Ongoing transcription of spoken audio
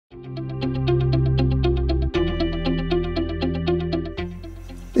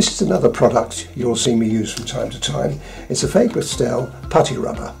This is another product you'll see me use from time to time. It's a Pastel putty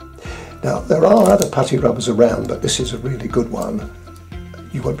rubber. Now there are other putty rubbers around, but this is a really good one.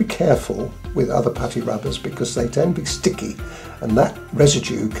 You've got to be careful with other putty rubbers because they tend to be sticky, and that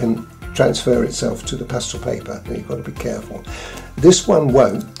residue can transfer itself to the pastel paper. You've got to be careful. This one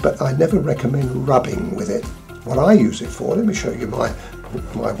won't, but I never recommend rubbing with it. What I use it for, let me show you my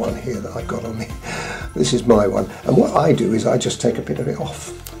one here that I've got on me. This is my one, and what I do is I just take a bit of it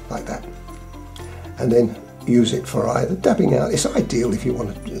off like that and then use it for either dabbing out. It's ideal if you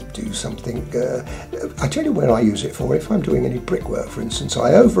want to do something. I tell you where I use it for. If I'm doing any brickwork, for instance,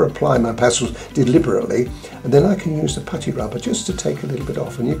 I over apply my pastels deliberately, and then I can use the putty rubber just to take a little bit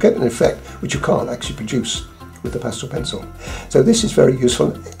off, and you get an effect which you can't actually produce with the pastel pencil. So this is very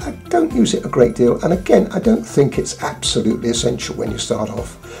useful. I don't use it a great deal, and again, I don't think it's absolutely essential when you start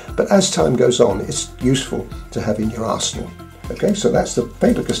off, but as time goes on, it's useful to have in your arsenal. Okay, so that's the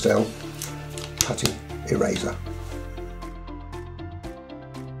Pastel putty eraser.